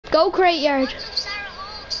Go crate yard.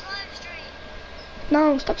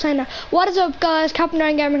 No, stop saying that. What is up, guys? Captain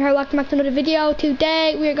Ryan Gaming here. Welcome back to another video.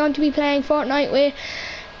 Today we are going to be playing Fortnite with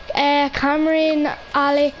Cameron,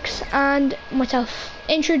 Alex, and myself.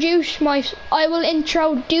 I will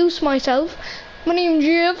introduce myself. My name is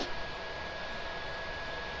Jeff.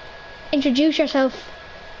 Introduce yourself.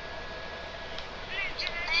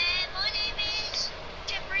 My name is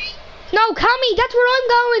Jeffrey. No, Cammy, that's where I'm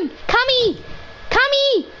going. Cammy,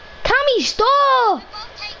 stop.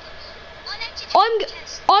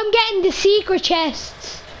 I'm getting the secret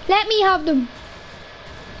chests. Let me have them.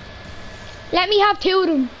 Let me have 2 of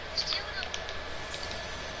them.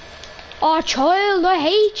 Oh, child, I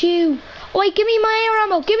hate you. Wait, give me my AR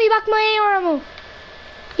ammo. Give me back my AR ammo.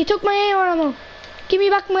 You took my AR ammo. Give me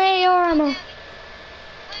back my AR ammo. Will you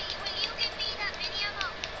give me that mini ammo?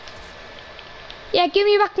 Yeah, give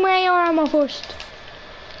me back my AR ammo first.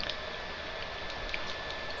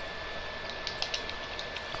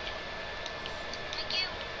 Thank you.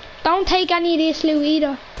 Don't take any of this loot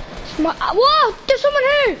either. Whoa, there's someone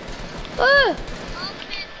here. Oh,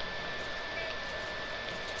 come in.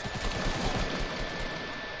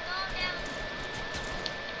 Calm down.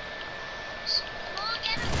 Come on,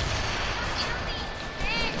 get him. Don't kill me.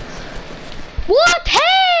 Thanks. What?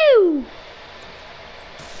 How?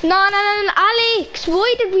 No, Alex,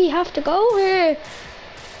 why did we have to go here?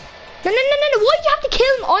 No, why did you have to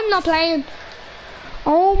kill him? I'm not playing.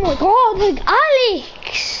 Oh my god, like,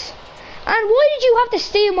 Alex. And why did you have to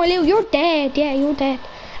steal my loot? You're dead, yeah, you're dead.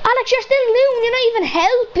 Alex, you're still looting, you're not even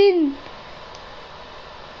helping.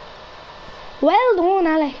 Well done,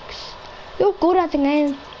 Alex. You're good at the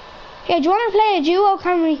game. Yeah, do you want to play a duo,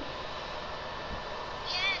 Camry?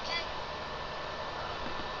 Yeah,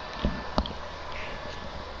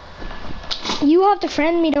 okay. You have to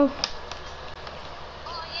friend me though.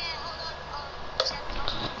 Oh, yeah, hold on. Accept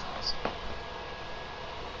notifications.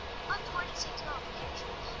 I'm 26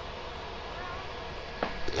 notifications.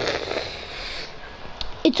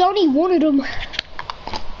 It's only one of them.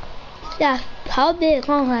 Yeah, how big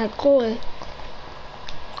on that cool.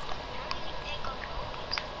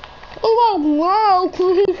 Oh wow,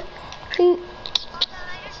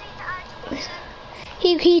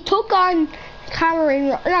 he took on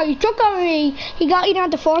Cameron. No, he took on me. He got you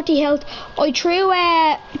down to 40 health. I threw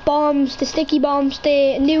bombs, the sticky bombs,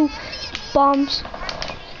 the new bombs.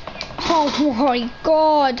 Oh my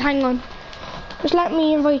god, hang on. Just let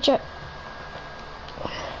me invite you.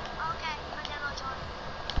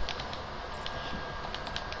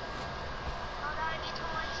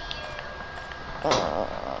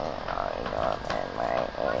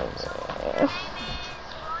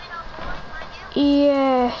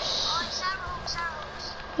 Yes.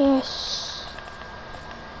 Yes.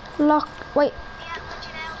 Lock. Wait.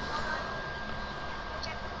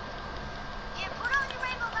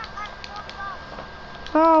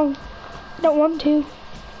 Oh, I don't want to.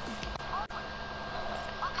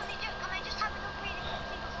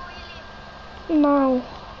 No.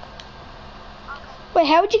 Wait,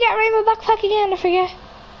 how would you get a rainbow backpack again? I forget.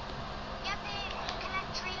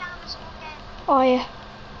 Oh yeah.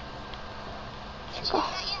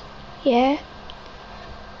 Yeah.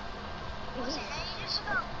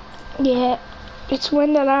 Yeah. It's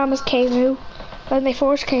when the llamas came out. When they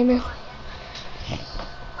first came out.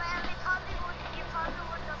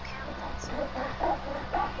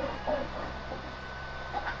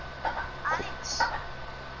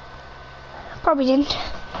 Probably didn't.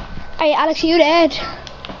 Hey Alex, are you dead?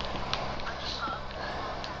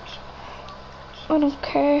 I don't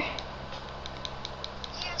care.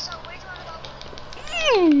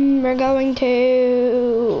 We're going to.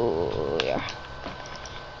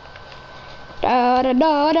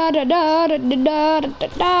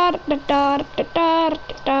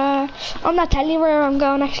 I'm not telling you where I'm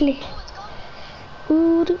going actually.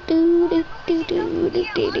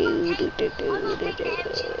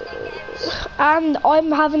 And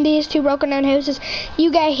I'm having these 2 broken down houses.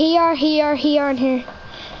 You get here, here, here, and here.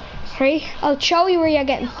 Right? I'll show you where you're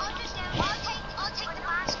getting.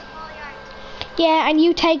 Yeah, and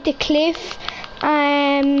you take the cliff,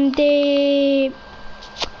 the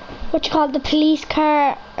the police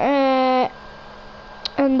car, and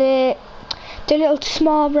the little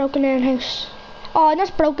small broken down house. Oh,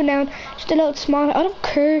 not broken down, just a little small. I don't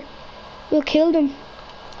care. We'll kill them.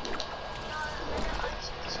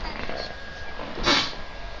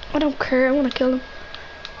 I don't care. I want to kill them.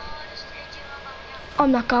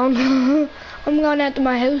 I'm not going. I'm going out to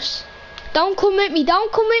my house. Don't come with me.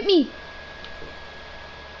 Don't come with me.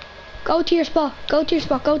 Go to your spot. Go to your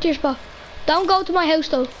spot. Go to your spot. Don't go to my house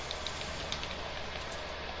though.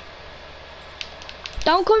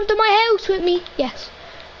 Don't come to my house with me. Yes.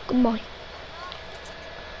 Good boy.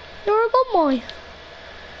 You're a good boy.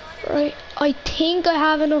 Right. I think I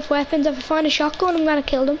have enough weapons. If I find a shotgun, I'm gonna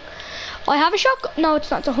kill them. I have a shotgun. No, it's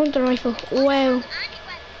not. It's a hunting rifle. Wow.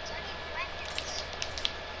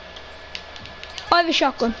 I have a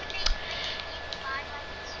shotgun.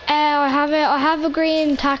 I have a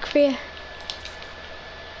green tack for you.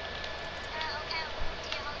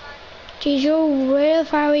 Jeez, you're real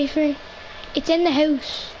far away from me. It's in the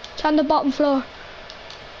house. It's on the bottom floor.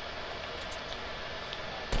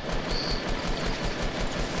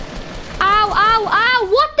 Ow, ow, ow!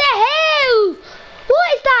 What the hell?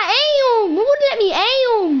 What is that aim? It wouldn't let me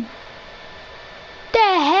aim. The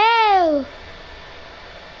hell?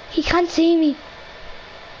 He can't see me.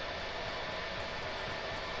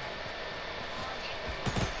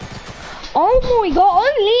 Oh my god,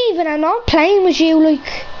 I'm leaving. I'm not playing with you,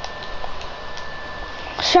 like.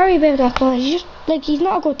 Sorry about that, guys. He's just like, he's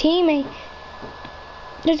not a good teammate.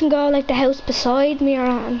 He doesn't go like the house beside me or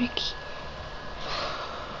anything. Like.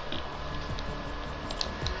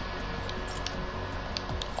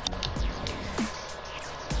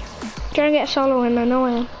 Trying to get a solo in, I know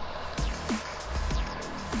I am.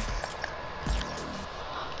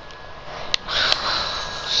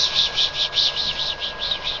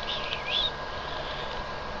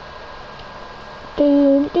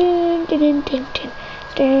 Dun, dun, dun, dun, dun, dun.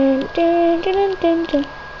 Dun, dun, dun, dun, dun,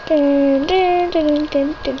 dun, dun, dun,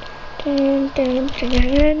 dun, dun, dun, dun,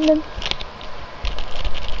 dun, dun.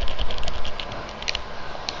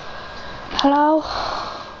 Hello?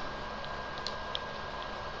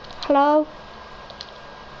 Hello?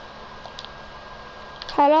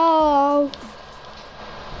 Hello?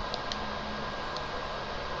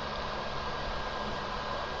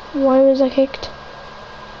 Why was I kicked?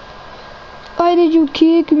 Why did you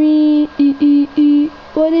kick me?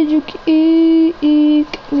 Why did you kick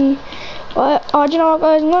me? Oh, do you know what,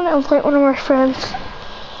 guys? I'm gonna invite one of my friends.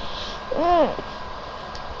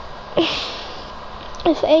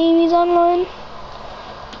 If Amy's online,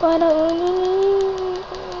 but I don't.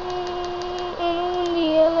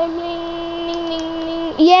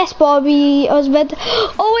 Yes, Bobby. I was about to.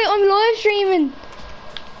 Oh wait, I'm live streaming.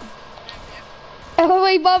 Oh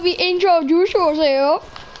wait, Bobby, introduce yourself.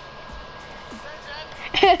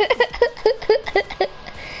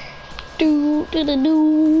 do do do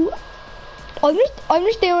do. I'm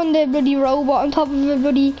just doing the bloody robot on top of a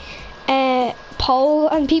bloody pole,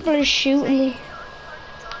 and people are shooting me.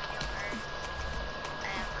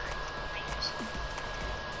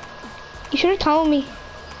 You should have told me.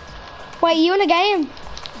 Wait, you in a game?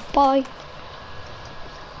 Bye.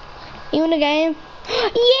 You in a game?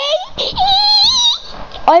 Yay!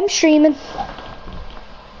 I'm streaming.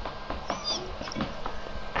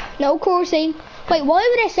 No coursing. Wait, why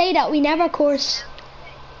would I say that? We never course.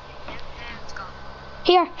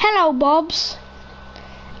 Here, hello, Bobs.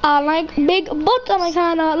 I like big butts and I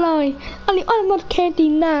cannot lie. Only I'm not candy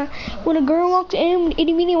now. When a girl walks in with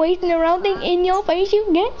itty bitty waist and around thing in your face,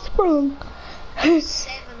 you get sprung. 700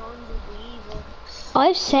 V-Bucks. I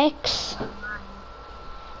have 6.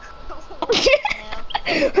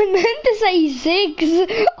 I meant to say 6.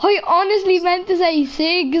 I honestly meant to say 6.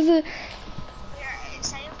 Here,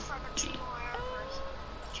 say it for the 3 more hours.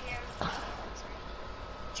 3 hours. 3 hours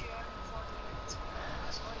and 40 minutes.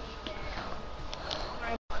 So I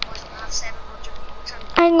have 700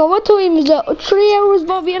 V-Bucks. Hang on, what time is it? 3 hours,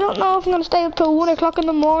 Bobby. I don't know if I'm gonna stay up till 1 o'clock in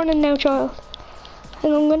the morning now, child.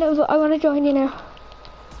 And I'm gonna join you now.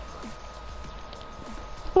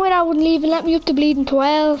 Well, I wouldn't leave and let me up to bleeding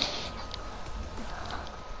 12.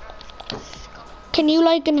 Can you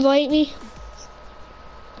like invite me?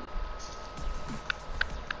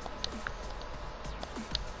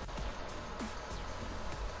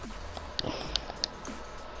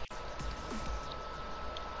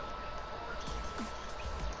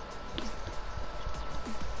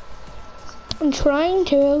 I'm trying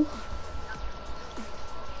to.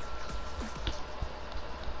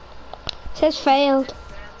 It says failed.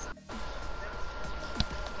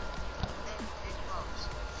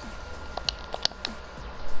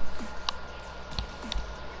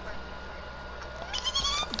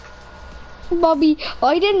 Bobby,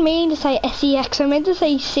 I didn't mean to say SEX, I meant to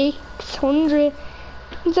say 600.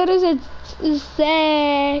 Instead I said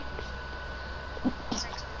 6.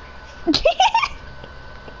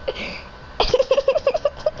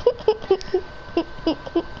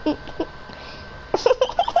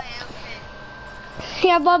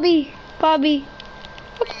 Yeah, Bobby,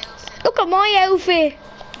 look at my outfit.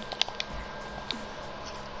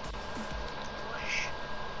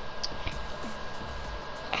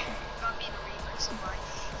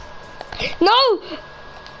 No!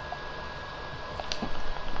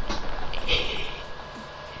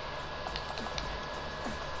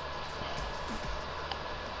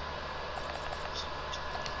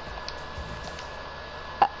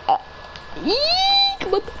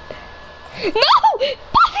 No!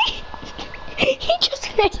 Bobby! He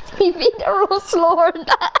just made me be the Rust Lord.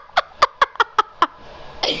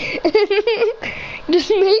 Just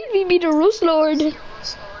made me be the Rust Lord.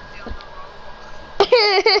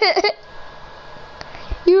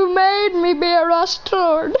 You made me be a Rust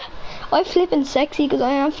Lord. I'm flipping sexy because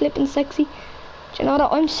I am flipping sexy. Do you know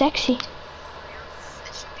that I'm sexy?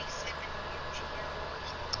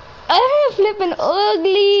 I'm flipping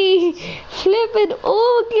ugly. Flipping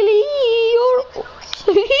ugly. You're...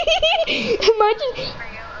 Imagine.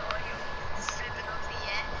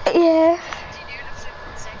 Yeah.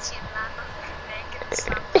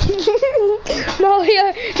 No,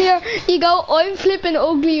 here, you go, I'm flipping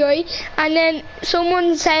ugly, right? And then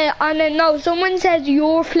someone says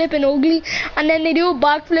you're flipping ugly, and then they do a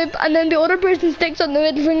backflip, and then the other person sticks on the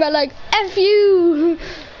middle finger like, F you!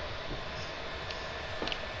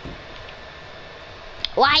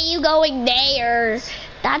 Why are you going there?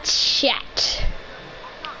 That's shit.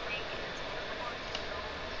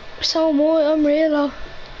 So am I, I'm real.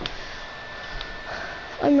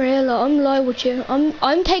 I'm real, I'm live with you.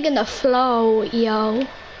 I'm taking the flow, yo.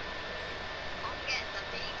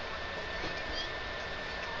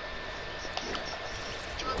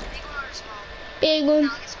 Big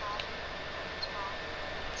one.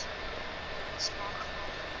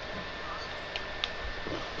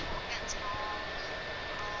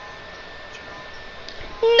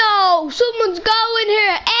 No, someone's going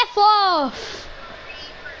here. F off.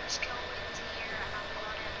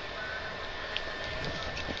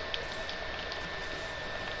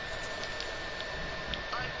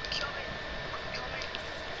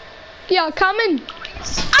 Yeah, coming.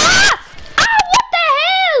 Ah! Ah, what the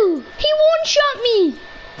hell? He one-shot me.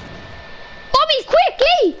 Bobby,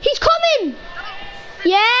 quickly! He's coming!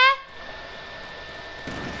 Yeah?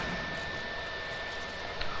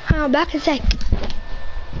 Hang on, back a sec.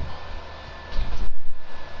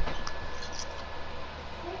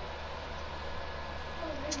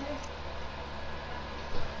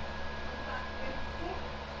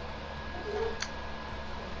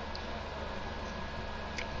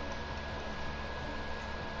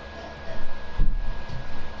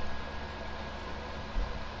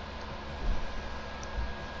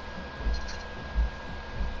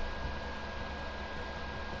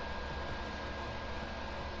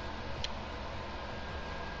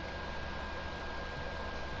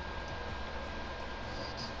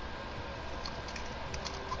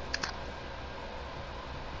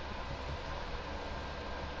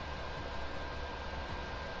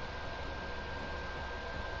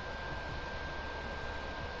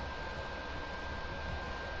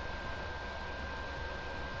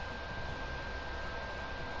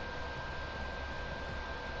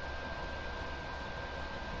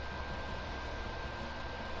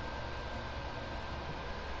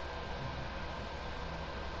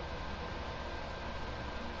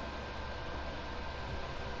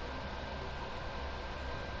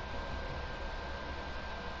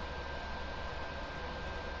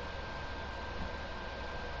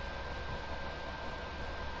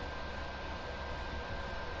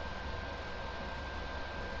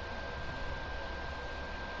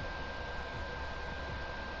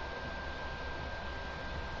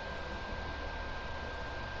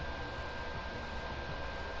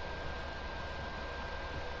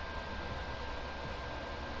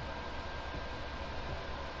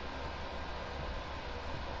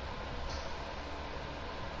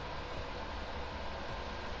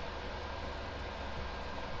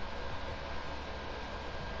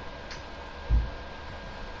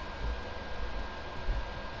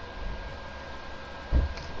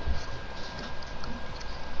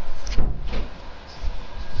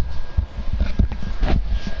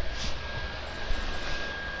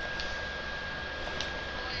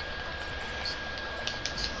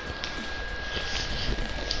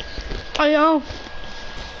 I know.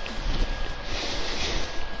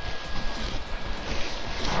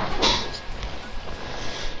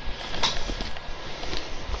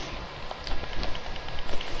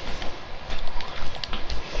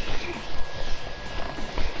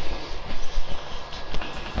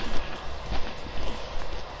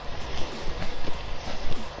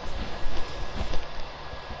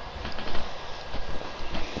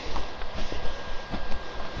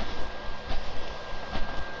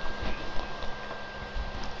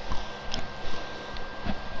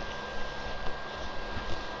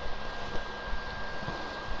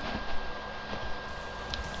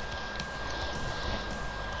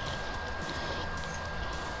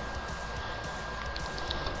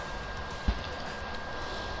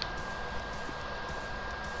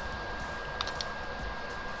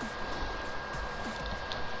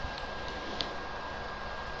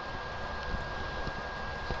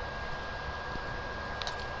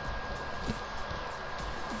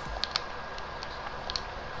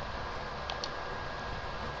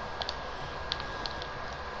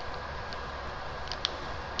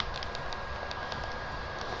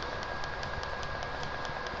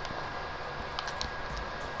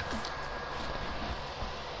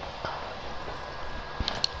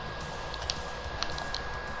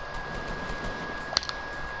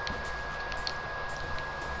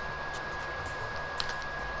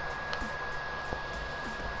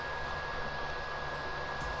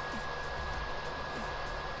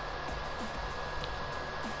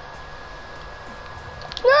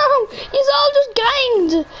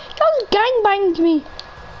 gangbanged! Y'all gangbanged me.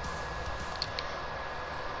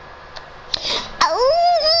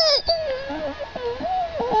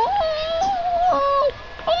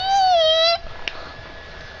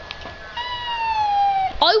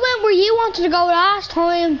 I went where you wanted to go last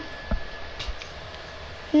time.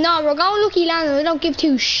 No, we're going Lucky Land and I don't give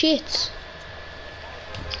two shits.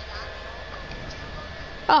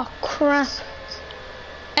 Oh crap.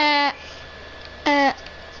 Yeah.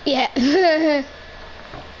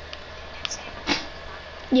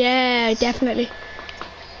 Yeah, definitely.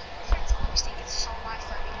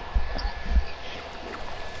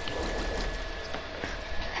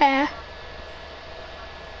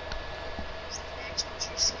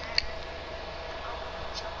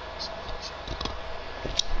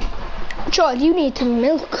 Child, you need to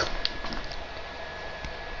milk.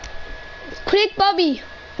 Quick, Bobby.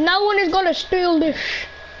 No one is gonna steal this.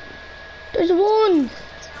 There's one.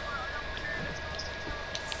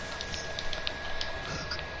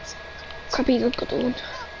 Copy, look at the one.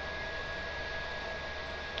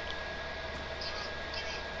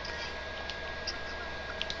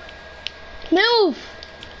 Move!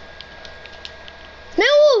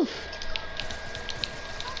 Move!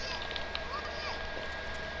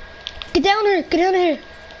 Get down here! Get down here!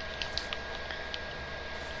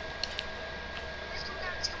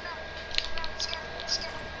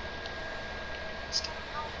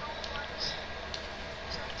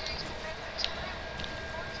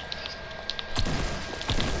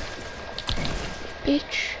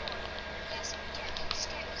 Bitch.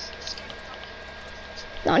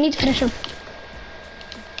 No, I need to finish him.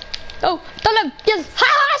 Oh, don't him! Yes!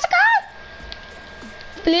 Ha!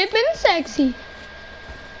 Scar! Flippin' sexy.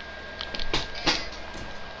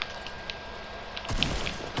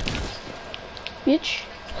 Bitch.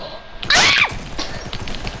 Ah!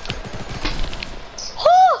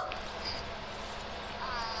 Oh!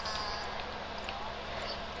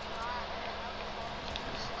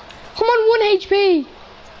 I'm on 1 HP.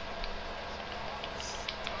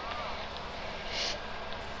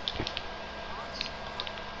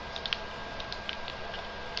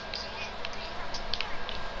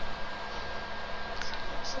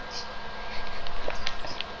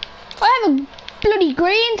 I have a bloody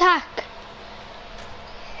green tack.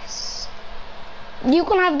 You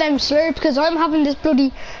can have them slurp because I'm having this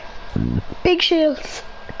bloody big shields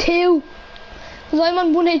too. Because I'm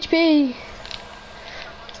on 1 HP.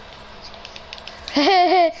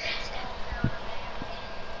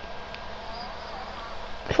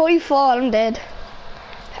 Before you fall, I'm dead.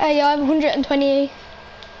 Hey, yeah, I'm 128.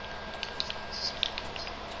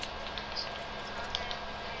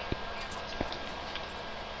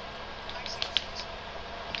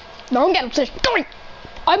 No, I'm getting upstairs. Sorry.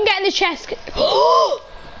 I'm getting the chest.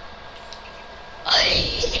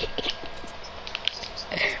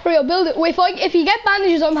 Rio, build it. Wait, if you get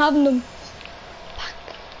bandages, I'm having them.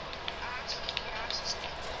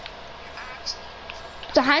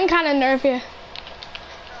 It's a hand cannon there for you.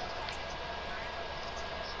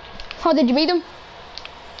 How did you beat him?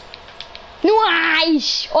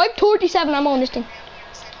 Nice! I have 37 ammo on this thing.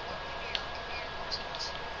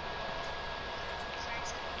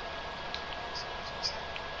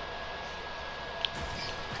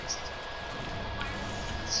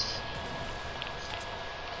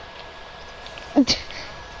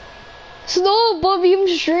 Slow, Bobby, I'm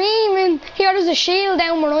streaming. Here, there's a shield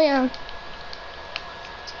down where I am.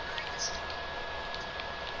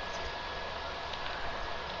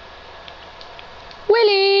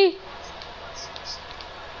 Willie!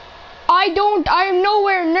 I'm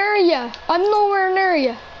nowhere near you. I'm nowhere near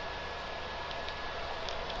you.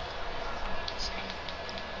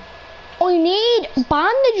 I need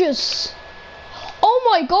bandages. Oh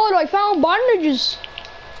my god, I found bandages.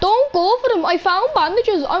 Don't go for them. I found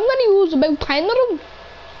bandages. I'm gonna use about 10 of them.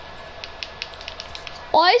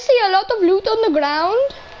 I see a lot of loot on the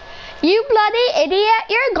ground. You bloody idiot.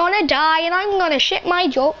 You're gonna die and I'm gonna shit my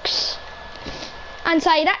jokes. And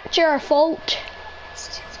say that's your fault.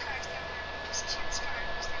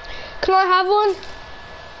 Can I have one?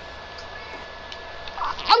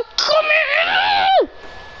 I'm coming!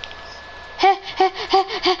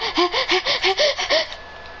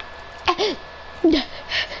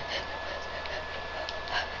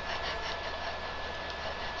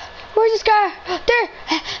 Where's this guy? There!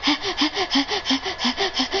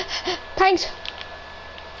 Thanks.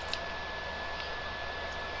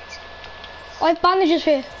 I have bandages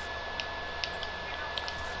for you.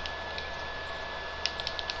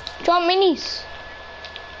 Do you want minis?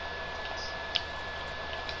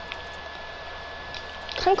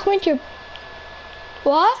 Can't come into your...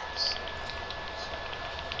 What?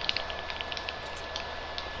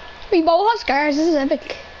 We both have scars. This is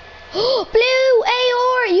epic. Blue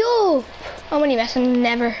AR, yo. I'm only messing.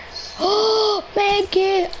 Never. Oh, make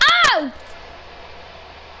it. Ow!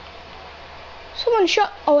 Someone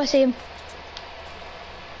shot. Oh, I see him.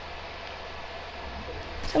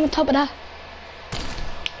 Someone on top of that.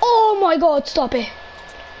 Oh my god, stop it.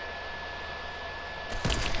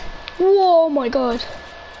 Whoa, my god.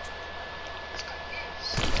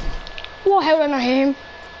 Whoa, how did I not hear him?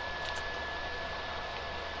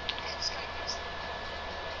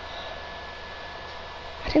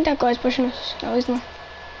 I think that guy's pushing us. No, he's not.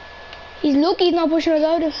 He's lucky he's not pushing us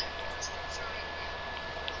out of.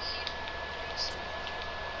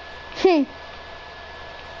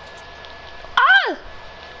 Ah!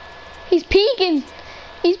 He's peeking.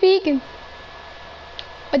 He's peeking.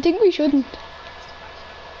 I think we shouldn't.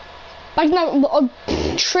 Bag's not a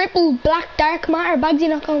triple black dark matter. Bag's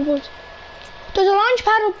not going for us. There's a launch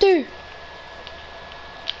pad up there.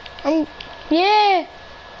 Yeah.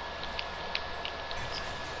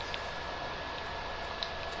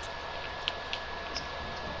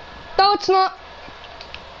 No, it's not.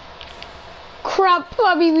 Crap,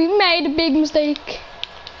 Bobby, we made a big mistake.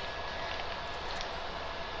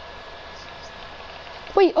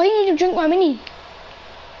 Wait, I need to drink my mini.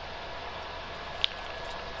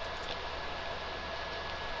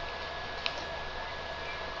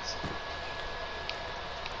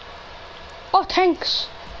 Oh, thanks.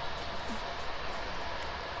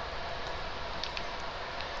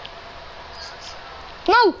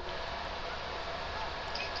 No!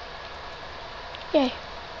 Yeah.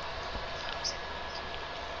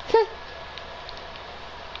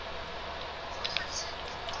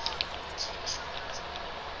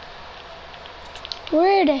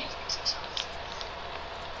 Where are they?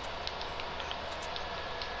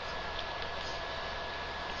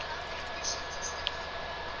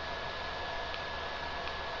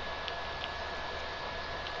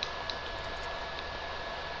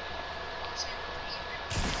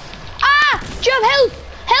 Ah! Jump! Help!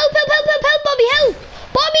 Help! Help! Help! Help! Help! Bobby! Help!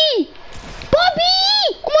 Bobby! Bobby!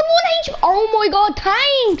 I'm on 1 HP. Oh my god!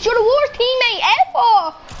 Thanks. You're the worst teammate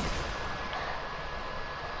ever.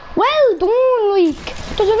 Well done, like.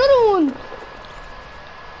 There's another one.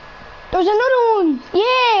 There's another one.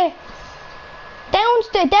 Yeah.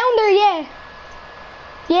 Down there, yeah.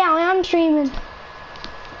 Yeah, I am streaming.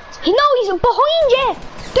 No, he's behind you.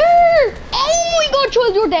 There. Oh my god,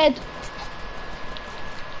 Charles, you're dead.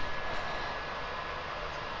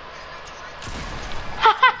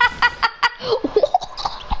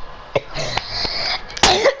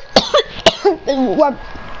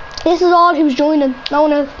 This is all who's joining, no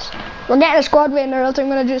one else. We're getting a squad win or else I'm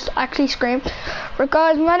gonna just actually scream. But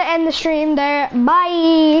guys, I'm gonna end the stream there.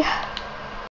 Bye.